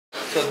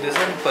So this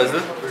is a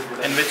puzzle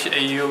in which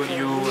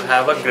you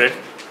have a grid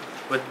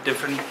with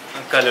different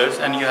colors,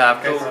 and you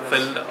have to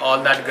fill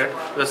all that grid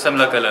with a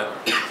similar color.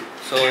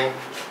 So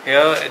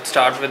here it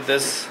starts with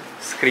this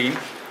screen.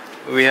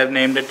 We have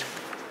named it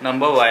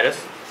number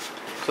virus.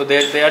 So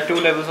there are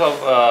two levels of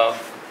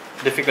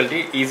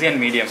difficulty, easy and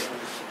medium.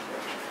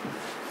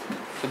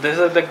 So this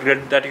is the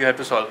grid that you have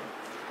to solve.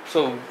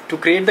 So to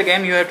create the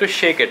game, you have to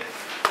shake it.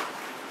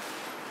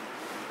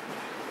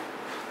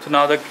 So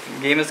now the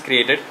game is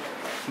created.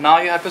 Now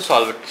you have to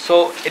solve it.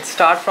 So it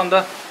starts from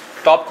the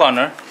top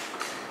corner.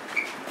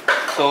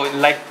 So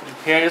like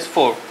here is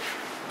 4.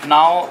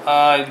 Now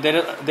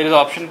there is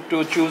option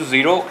to choose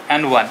 0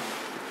 and 1,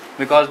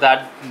 because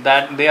that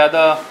they are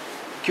the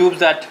cubes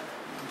that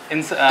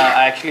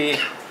actually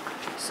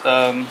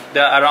they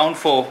are around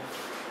 4.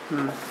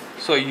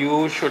 So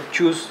you should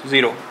choose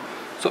 0.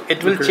 So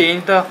it will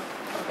change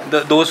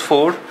those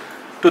 4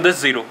 to this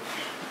 0.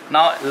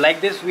 Now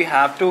like this we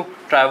have to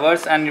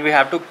traverse, and we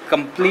have to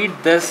complete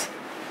this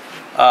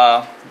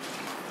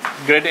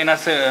grid in a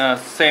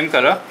same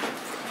color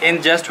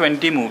in just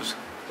 20 moves.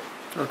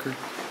 Okay.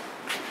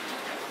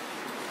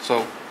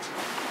 So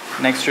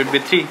next should be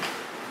 3,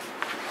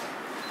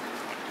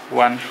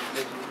 1,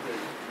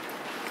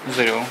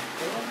 0,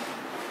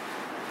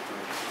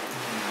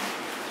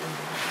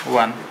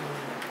 1.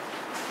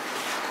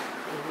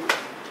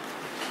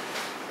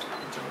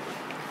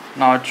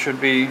 Now it should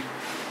be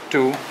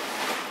 2.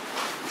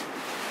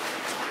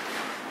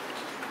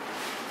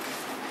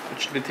 It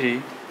should be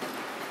 3.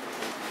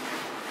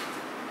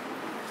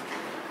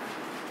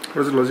 How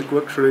does the logic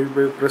work? Should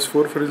I press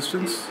 4 for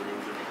instance?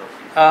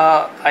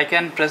 I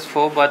can press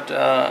 4, but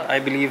I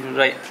believe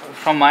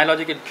from my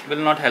logic it will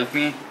not help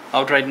me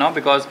out right now,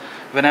 because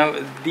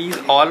whenever these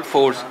all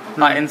 4s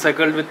are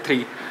encircled with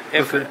 3,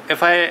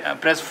 if I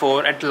press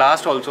 4 at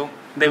last also,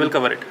 they will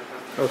cover it.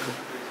 Okay.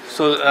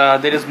 So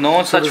there is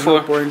no such there's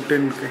 4 no point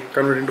in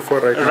converting to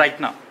 4 right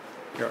now.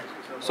 Yeah.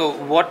 So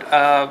what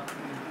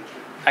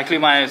actually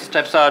my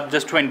steps are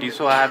just 20,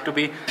 so I have to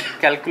be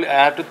I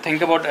have to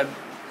think about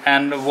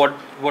and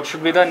what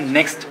should be the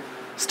next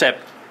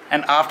step,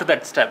 and after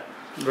that step,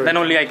 then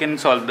only I can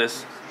solve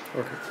this.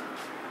 Okay.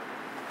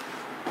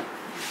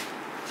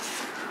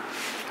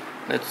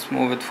 Let's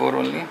move with 4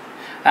 only.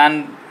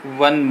 And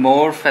one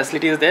more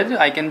facility is there.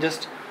 I can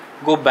just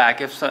go back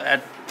if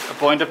at a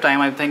point of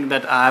time I think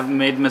that I have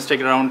made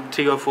mistake around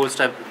 3 or 4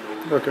 steps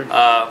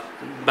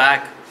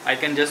back. I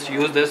can just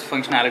use this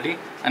functionality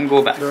and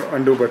go back. The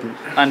undo button.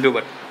 Undo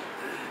button.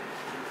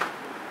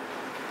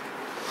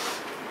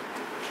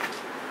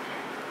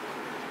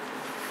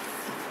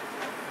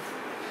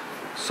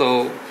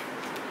 So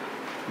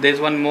there's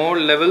one more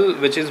level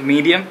which is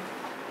medium,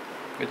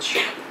 which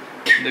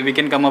we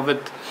can come up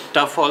with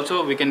tough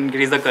also. We can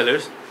increase the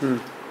colors.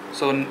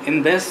 So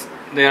in this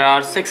there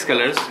are 6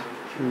 colors.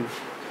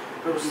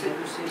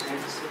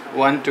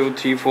 1, 2,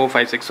 3, 4,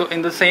 5, 6. So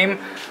in the same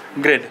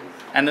grid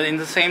and in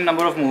the same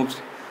number of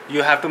moves,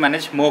 you have to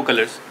manage more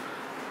colors.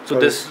 So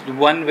this is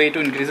one way to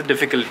increase the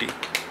difficulty.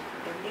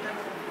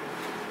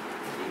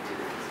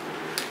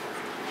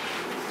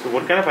 So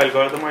what kind of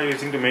algorithm are you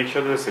using to make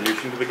sure there's a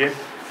solution to the game?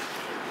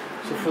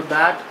 So for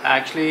that,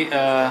 actually,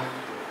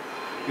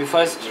 we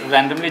first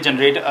randomly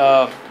generate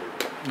a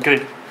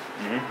grid,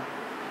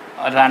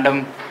 a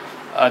random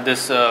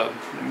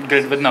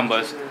grid with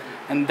numbers,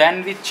 and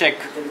then we check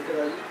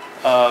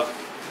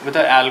with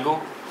an algo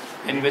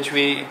in which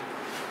we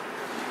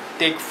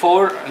take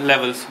 4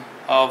 levels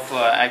of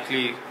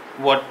actually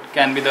what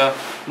can be the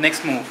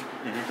next move.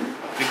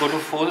 We go to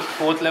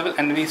 4th level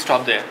and we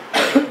stop there.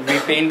 We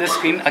paint the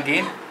screen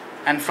again,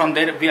 and from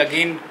there we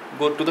again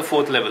go to the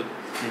 4th level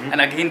and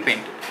again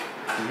paint it.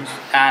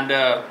 And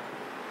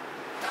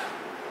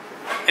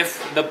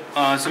if the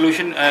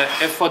solution,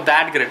 if for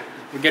that grid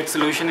we get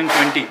solution in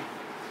 20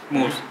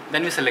 moves,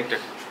 then we select it.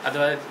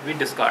 Otherwise we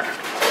discard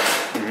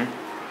it.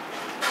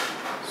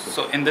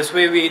 So in this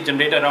way we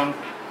generate around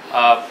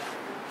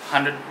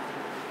 100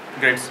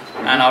 grids,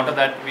 and out of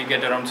that we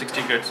get around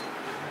 60 grids,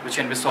 which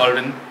can be solved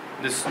in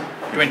this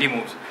 20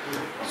 moves.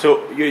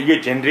 So you're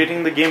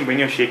generating the game when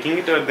you're shaking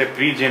it, or they're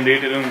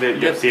pre-generated and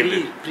you have saved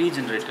it?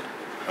 Pre-generated.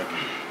 Okay.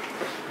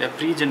 They're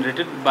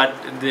pre-generated, but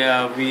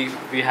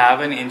we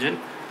have an engine.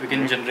 We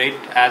can generate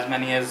as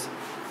many as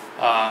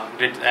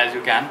grids as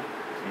you can.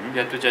 You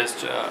have to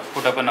just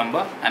put up a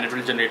number and it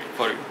will generate it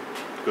for you.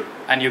 Good.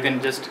 And you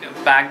can just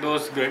pack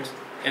those grids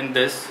in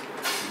this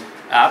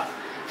app,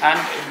 and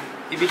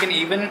we can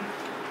even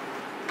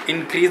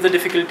increase the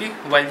difficulty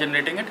while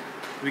generating it.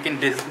 We can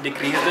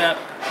decrease the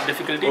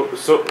difficulty. Oh,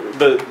 so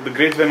the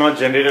grids were not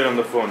generated on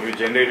the phone. You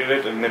generated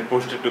it and then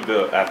pushed it to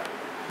the app.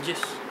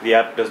 Yes. The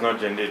app does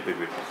not generate the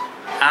grid.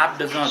 App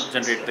does not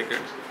generate the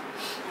grid.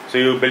 So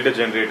you built a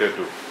generator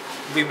too.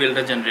 We built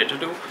a generator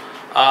too,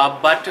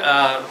 but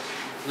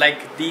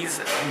like these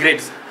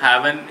grids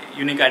have an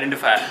unique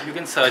identifier. You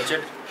can search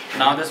it.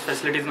 Now this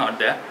facility is not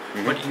there,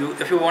 but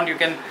if you want, you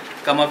can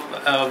come up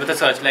with a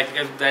search. Like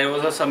if there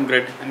was some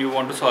grid and you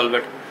want to solve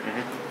it,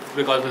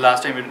 because the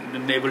last time we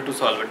didn't able to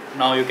solve it.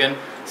 Now you can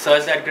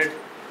search that grid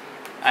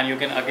and you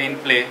can again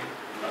play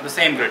the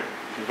same grid.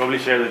 You probably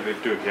share the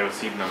grid too if you have a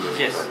seed number.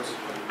 Yes,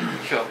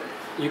 sure.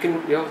 You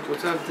can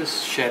also have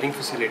this sharing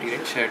facility,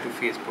 right? Share to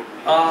Facebook.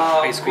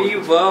 We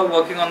were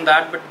working on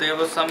that, but there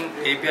was some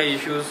API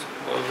issues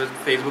with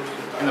Facebook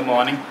in the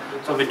morning,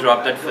 so we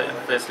dropped that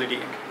facility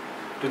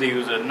to the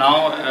user.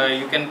 Now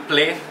you can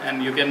play,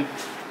 and you can.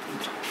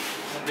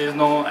 There's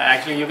no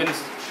actually you can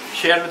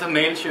share with a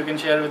mail, you can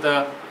share with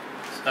a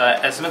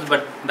SMS,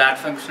 but that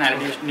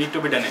functionality need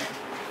to be done.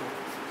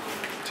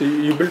 So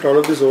you built all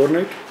of this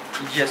overnight?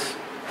 Yes.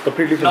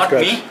 Completely from Not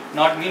scratch?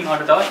 me,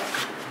 not at all.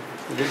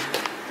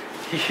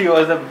 He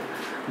was the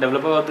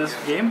developer of this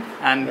game,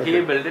 and he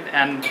built it,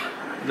 and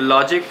the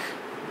logic,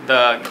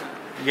 the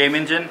game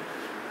engine,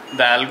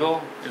 the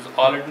algo is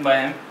all written by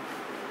him,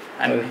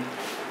 and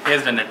he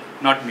has done it,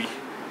 not me.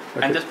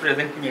 Okay. I'm just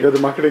presenting it. You're the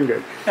marketing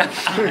guy.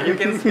 You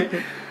can see,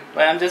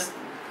 but I'm just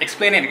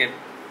explaining it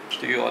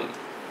to you all.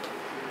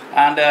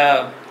 And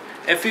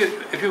if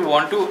you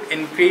want to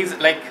increase,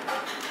 like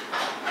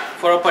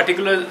for a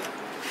particular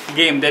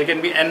game, there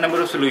can be n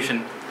number of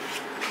solutions.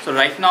 So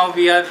right now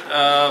we are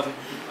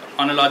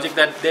on a logic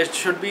that there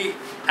should be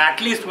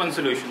at least one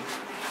solution,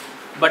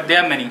 but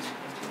there are many,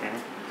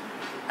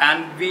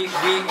 and we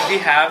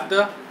have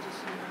the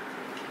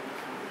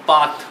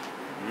path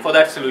for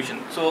that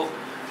solution. So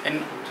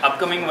in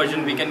upcoming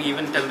version we can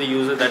even tell the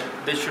user that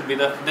this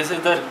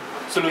is the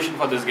solution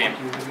for this game.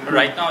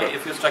 Right now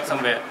if you're stuck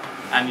somewhere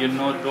and you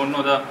don't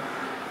know the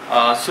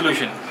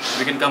solution,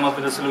 we can come up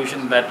with a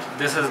solution that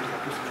this is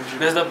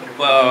the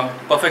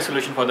perfect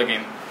solution for the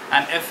game.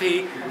 And if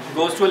he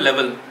goes to a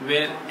level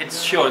where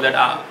it's sure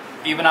that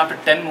even after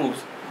 10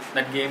 moves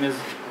that game is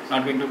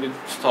not going to be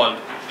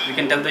solved, we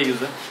can tell the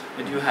user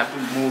that you have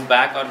to move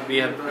back, or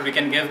we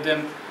can give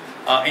them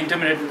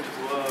intermediate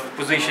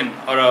position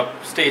or a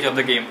stage of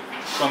the game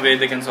from where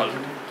they can solve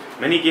it.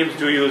 Many games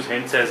do use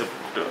hints as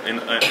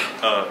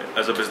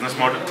a business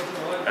model,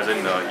 as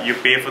in you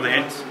pay for the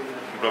hints.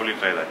 You probably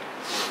try that.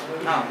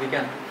 No, we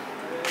can.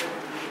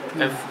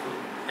 If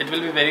it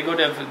will be very good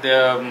if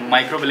the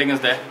micro billing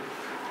is there.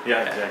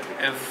 Yeah, exactly.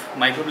 If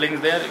micro billing is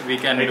there, we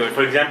can do it.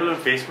 For example, on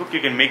Facebook, you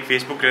can make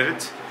Facebook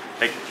credits.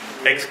 Like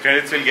X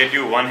credits will get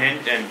you one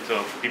hint, and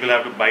so people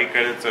have to buy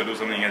credits or do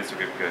something else to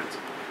get credits.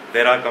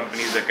 There are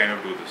companies that kind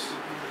of do this.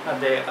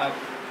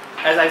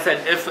 As I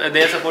said, if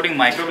they are supporting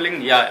micro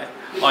billing, yeah,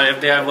 or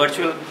if they are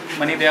virtual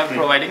money they are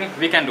providing,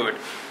 we can do it.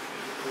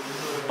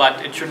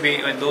 But it should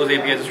be those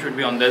APIs should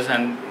be on this,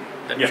 and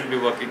that should be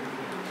working.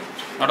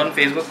 Not on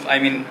Facebook. I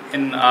mean,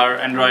 in our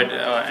Android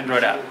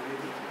app.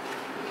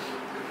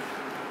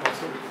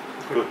 Awesome.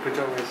 Good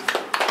job, guys.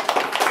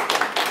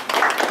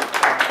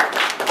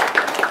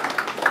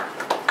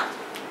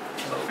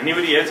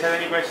 Anybody else have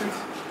any questions?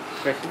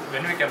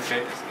 When we can play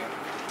this game?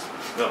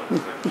 No.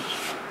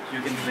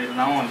 You can play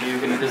now only. You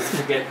can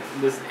just get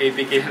this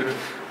APK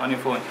on your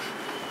phone.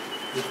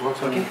 It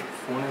works on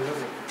phone as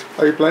well.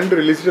 Are you planning to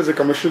release it as a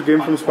commercial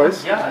game from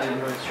Spice? Yeah,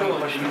 sure.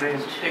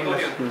 Take over.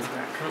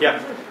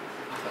 Yeah.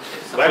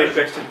 Valid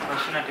question.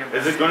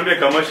 Is it going to be a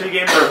commercial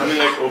game or something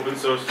like open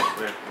source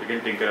where you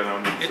can tinker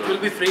around with? It will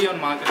be free on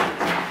market.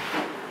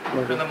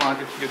 On the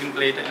market, you can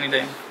play it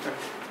anytime.